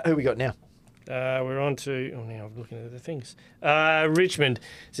 Who we got now? We're on to... Oh, now I'm looking at the things. Richmond.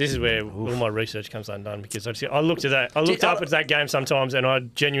 So this is where all my research comes undone because I looked at that. I looked up at that game sometimes and I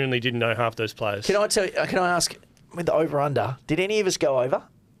genuinely didn't know half those players. Can I ask, with the over-under, did any of us go over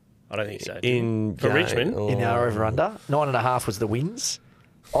I don't think so. For Richmond? in our over-under? 9.5 was the wins.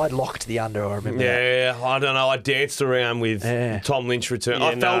 I'd locked the under, I remember that. Yeah, I don't know. I danced around with Tom Lynch return.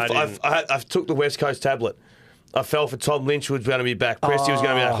 Yeah, I took the West Coast tablet. I fell for Tom Lynch was going to be back. Presti was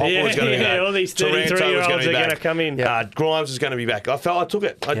going to be back. Hopper was going to be back. All these Taranto 33-year-olds are going to come in. Grimes was going to be back. I took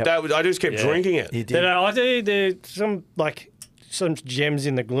it. I just kept drinking it. You did. I do. There's some gems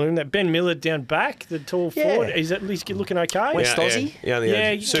in the gloom. That Ben Miller down back, the tall forward, is at least looking okay. West Aussie? Yeah,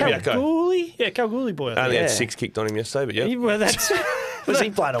 Subiaco. Kalgoorlie boy. Only had 6 kicked on him yesterday, but yeah. Well, that's Was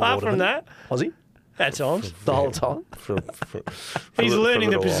he playing a apart from that, Was he? that's on. The whole time? He's learning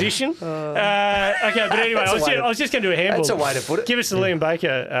the position. Okay, but anyway, I was just going to do a handball. That's a way to put it. Give us the Liam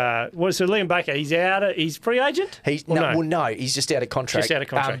Baker. So Liam Baker, he's out. He's free agent. No, he's just out of contract. Just out of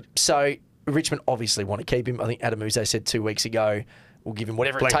contract. So Richmond obviously want to keep him. I think Adam Uze said 2 weeks ago, we'll give him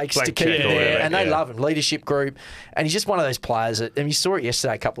whatever it takes to keep him there. And they love him, leadership group. And he's just one of those players that, and you saw it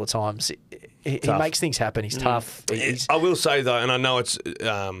yesterday a couple of times. He makes things happen. He's tough. I will say, though, and I know it's...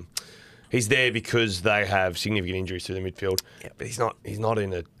 he's there because they have significant injuries to the midfield, but he's not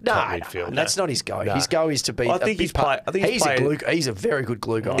in a top midfield. That's not his go. His go is to be. I think he's a very good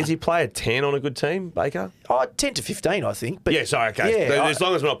glue guy. Is he play a 10 on a good team, Baker? 10 to 15, I think. But okay. Yeah, as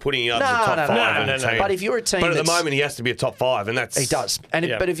long as we're not putting him up as a top 5 on the team. But if you're a team, but at the moment he has to be a top 5, and that's he does.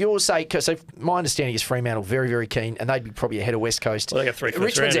 But if you're so my understanding is Fremantle very, very keen, and they'd be probably ahead of West Coast. Well, they got 3 first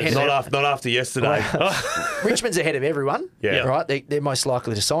Richmond's rounders. ahead. Not after yesterday. Richmond's ahead of everyone. Yeah. Right. They're most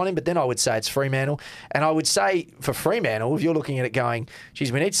likely to sign him. But then I would say it's Fremantle. And I would say for Fremantle, if you're looking at it going,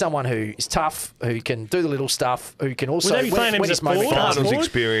 geez, we need someone who is tough, who can do the little stuff, who can also... Would they be playing him as a forward? Finals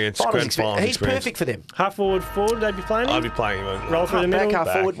experience, grand finals He's perfect for them. Half forward, they'd be playing him? I'd be playing him. Roll through the Half middle? back,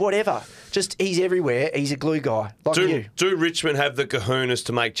 half forward, whatever. Just, he's everywhere. He's a glue guy, like you. Do Richmond have the kahunas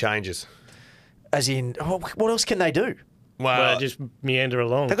to make changes? As in, what else can they do? Well, just meander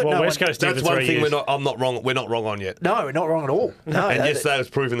along. They've got Well, no West one- Coast did That's for one 3 thing years. we're not wrong on yet. No, not wrong at all. No, And yesterday was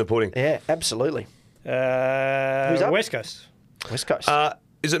proof in the pudding. Yeah, absolutely. Who's up? West Coast. West Coast.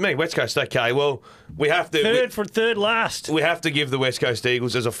 Is it me? West Coast. Okay. Well, we have to. Third last. We have to give the West Coast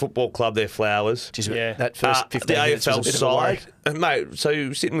Eagles as a football club their flowers. Jeez, yeah. That first 15 the minutes was a AFL bit of a worry. side, mate.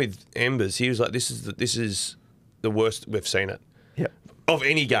 So sitting with Embers, he was like, "This is the worst we've seen it Yep. of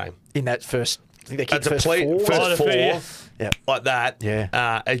any game." In that first, I think they kicked First first four. four, Yeah. like that.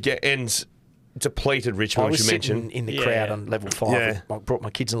 Yeah. And depleted Richmond, I which was you sitting mentioned. in the crowd on level 5. Yeah. I brought my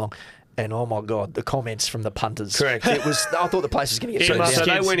kids along. And oh my God, the comments from the punters. Correct. It was. I thought the place was going to get shut Earmuffs, down.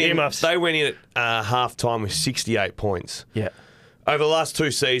 So kids, they went in at half time with 68 points. Yeah. Over the last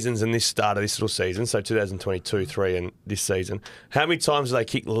 2 seasons and this start of this little season, so 2022-3 and this season, how many times have they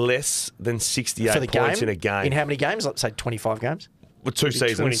kicked less than 68 For the points game, in a game? In how many games? Let's say 25 games. Well, 2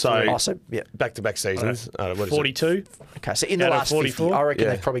 seasons, so 23. Oh, so yeah. back-to-back seasons. What is it? 42. Okay, so in the Out of last 50, 44? I reckon Yeah.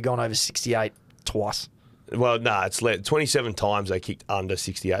 they've probably gone over 68 twice. Well, no, it's 27 times they kicked under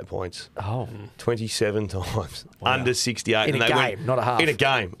 68 points. Oh. 27 times under 68. In and a they game, not a half. In a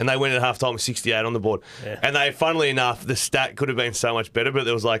game. And they went at half time with 68 on the board. Yeah. And they, funnily enough, the stat could have been so much better, but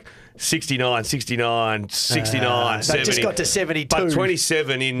there was like 69, 69, 69, They 70. just got to 72. But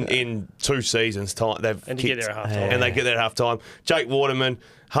 27 in 2 seasons time. They've And to get kicked. there at half time. And they get there at half time. Jake Waterman,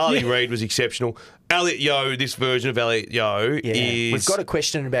 Harley Reid was exceptional. Elliot Yeo, this version of Elliot Yeo is... We've got a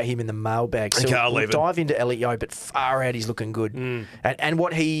question about him in the mailbag, so Okay, I'll we'll leave it. dive into Elliot Yeo, but far out he's looking good. And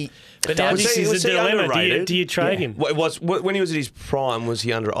what he But now does... this is was a he dilemma. underrated? Do you trade him? Well, it was when he was at his prime. Was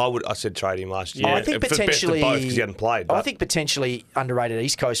he under? I said trade him last year. I think For potentially... best of both because he hadn't played. I but- think potentially underrated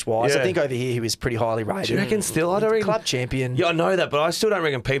East Coast-wise. I Yeah. think over here he was pretty highly rated. Do you reckon still? I don't reckon. Club champion. Yeah, I know that, but I still don't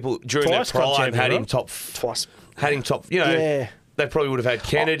reckon people during Twice their club prime champion, had him right? top. Twice. Had him top. You know, Yeah. they probably would have had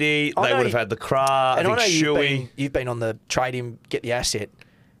Kennedy. I They know would have you- had Lacroix. And I know think Shuey. you've been on the trade him, get the asset.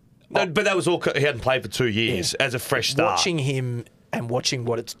 No, but that was all. He hadn't played for 2 years as a fresh start. Watching him and watching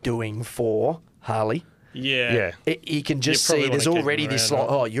what it's doing for Harley, Yeah. You can just probably see there's wanna keep already him this around,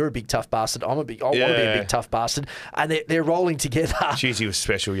 like, oh, you're a big tough bastard. I want to be a big tough bastard, and they're rolling together. Jeez, he was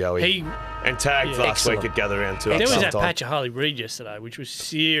special, Yoey. And tagged last week at Gather Round 2. There was that patch of Harley Reid yesterday, which was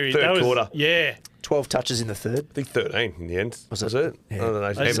serious. Third quarter. Yeah. 12 touches in the third. I think 13 in the end. Was it? Yeah. I don't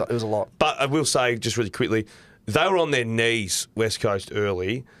know. It was a lot. But I will say, just really quickly, they were on their knees, West Coast,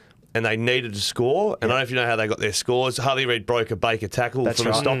 early, and they needed to score. And I don't know if you know how they got their scores. Harley Reid broke a Baker tackle from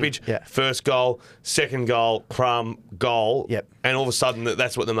a stoppage. Yeah. First goal, second goal, Crum, goal. Yep. And all of a sudden,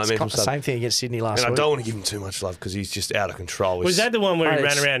 that's what the momentum started. Same thing against Sydney last week. And I don't want to give him too much love because he's just out of control. Was that the one where he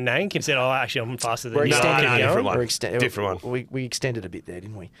ran around Nank and said, oh, actually, I'm faster than you? No, different one. Different one. We extended a bit there,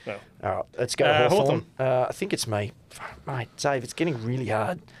 didn't we? No. All right, let's go Hawthorn. I think it's me. Mate, Dave, it's getting really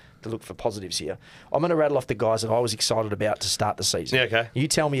hard to look for positives here. I'm going to rattle off the guys that I was excited about to start the season. Yeah, okay. You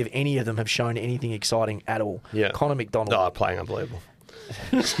tell me if any of them have shown anything exciting at all. Yeah. Connor McDonald. Oh, playing unbelievable.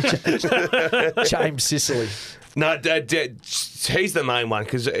 James Sicily. No, he's the main one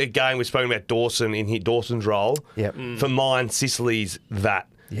because, again, we've spoken about Dawson in Dawson's role. Yep. For mine, Sicily's that.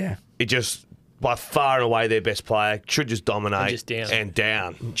 Yeah. It just, by far and away, their best player. Should just dominate just down. and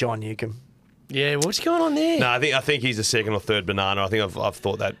down. John Newcomb. Yeah, what's going on there? No, I think he's a second or third banana. I think I've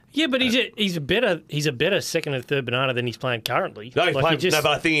thought that. Yeah, but he's a better second or third banana than he's playing currently. No, but I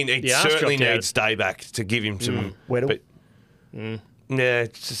think he certainly needs stay back to give him some. Weddle. Yeah,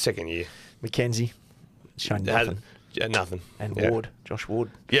 it's the second year. Mackenzie. Shown nothing. Nothing. And Ward, Josh Ward.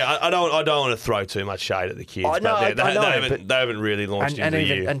 Yeah, I don't want to throw too much shade at the kids. I know, they haven't really launched into the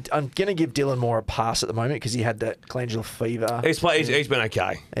year. And I'm going to give Dylan Moore a pass at the moment because he had that glandular fever. He's been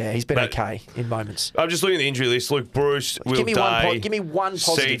okay. Yeah, he's been okay in moments. I'm just looking at the injury list. Luke Bruce, Will Day, give me one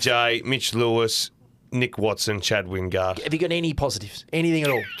positive. CJ, Mitch Lewis, Nick Watson, Chad Wingard. Have you got any positives? Anything at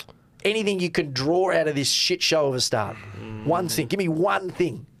all? Anything you can draw out of this shit show of a start? One thing. Give me one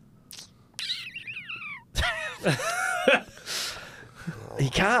thing. He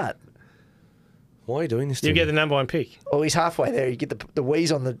can't. Why are you doing this to You me? get the number one pick. Oh, he's halfway there. You get the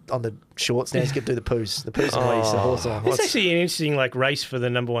wheeze on the shorts. Now he's going to do the poos. The poos and wheeze. The Hawthorn. It's actually an interesting race for the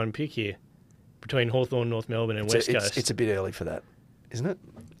number one pick here between Hawthorn, North Melbourne and West Coast. It's a bit early for that, isn't it?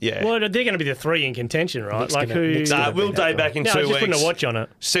 Yeah. Well, they're going to be the three in contention, right? Will Day back in 2 weeks. Just putting a watch on it.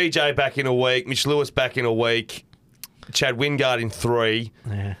 CJ back in a week. Mitch Lewis back in a week. Chad Wingard in 3.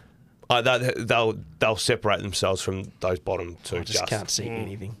 Yeah. They'll separate themselves from those bottom two. I just can't see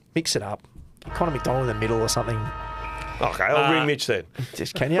anything. Mix it up. Connor McDonald in the middle or something. Okay, I'll ring Mitch then.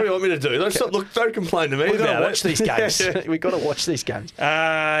 Just can you? What do you want me to do? Don't complain to me. We've got to watch these games. We've got to watch these games.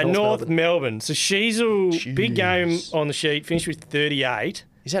 North Melbourne. So Sheasel, big game on the sheet, finished with 38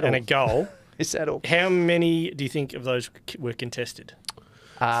 and a goal. Is that all? How many do you think of those were contested?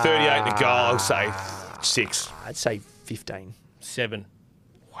 38 and a goal, I'll say 6. I'd say 15. 7.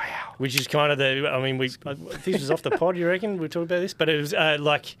 Wow. Which is kind of this was off the pod, you reckon? We talked about this, but it was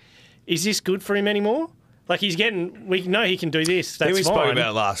is this good for him anymore? We know he can do this. That's we fine. spoke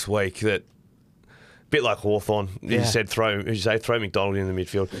about it last week that a bit like Hawthorn. You said throw McDonald in the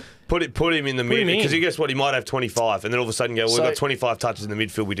midfield. Put him in the midfield because guess what? He might have 25, and then all of a sudden we've got 25 touches in the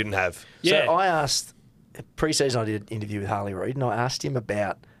midfield we didn't have. Yeah. So I asked pre-season. I did an interview with Harley Reid, and I asked him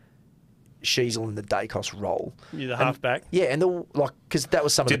about Sheasel in the Dacos role. You're the halfback. Yeah, and because that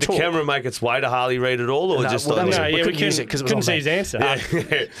was some of the talk. Did the camera make its way to Harley Reid at all, or just? We couldn't use it because it was couldn't see his answer.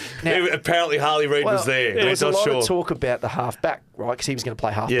 Now, apparently Harley Reid was there. There was a lot of talk about the halfback, right? Because he was going to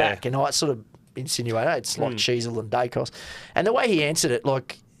play halfback, and I sort of insinuated it's like Sheasel and Dacos, and the way he answered it,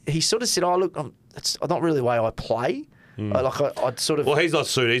 he sort of said, "Oh, look, it's not really the way I play." I'd sort of. Well, he's not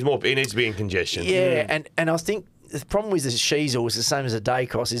suited. He needs to be in congestion. Yeah, and I think the problem with the Sheasel is the same as a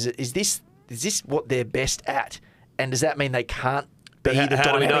Dacos. Is this what they're best at? And does that mean they can't be the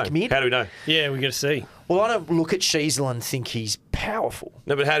dynamic mid? How do we know? Yeah, we got to see. Well, I don't look at Sheasel and think he's powerful.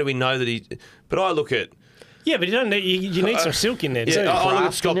 No, but how do we know that he? But I look at. Yeah, but you need some silk in there too. I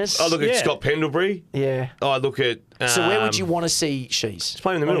look at Scott Pendlebury. Yeah. I look at. So where would you want to see Shees? He's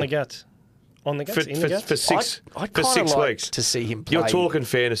playing in the middle. On the guts. For 6 I'd kind of like weeks to see him play. You're talking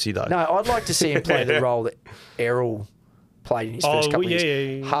fantasy though. No, I'd like to see him play the role that Errol played in his first couple of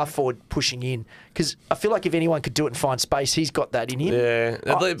years. Half forward pushing in. Because I feel like if anyone could do it and find space, he's got that in him. Yeah.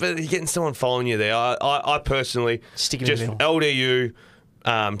 But you're getting someone following you there. I personally stick him just in the middle. LDU,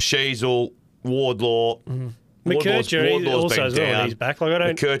 Sheasel, Wardlaw. McKercher also as well. He's back.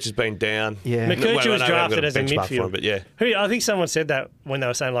 McKercher's been down. Yeah. McKercher was drafted as a midfield. But yeah. I think someone said that when they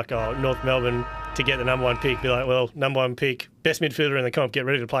were saying North Melbourne to get the number one pick. Be like, well, number one pick, best midfielder in the comp. Get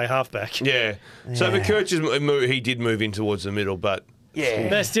ready to play halfback. Yeah. So McKercher's he did move in towards the middle, but yeah,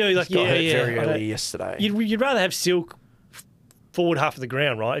 but still got hurt very early yesterday. You'd rather have Silk forward half of the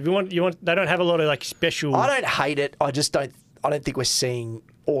ground, right? If you want, they don't have a lot of like special. I don't hate it. I just don't. I don't think we're seeing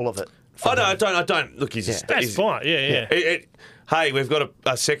all of it. I don't. Look, that's fine. Yeah. Hey, we've got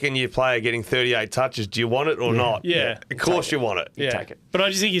a second-year player getting 38 touches. Do you want it or not? Yeah. Of course you want it. Yeah. Take it. But I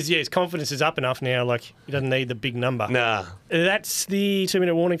just think his confidence is up enough now. Like, he doesn't need the big number. Nah. That's the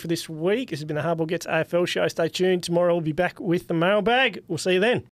 2-minute warning for this week. This has been the Hardball Gets AFL show. Stay tuned. Tomorrow we'll be back with the mailbag. We'll see you then.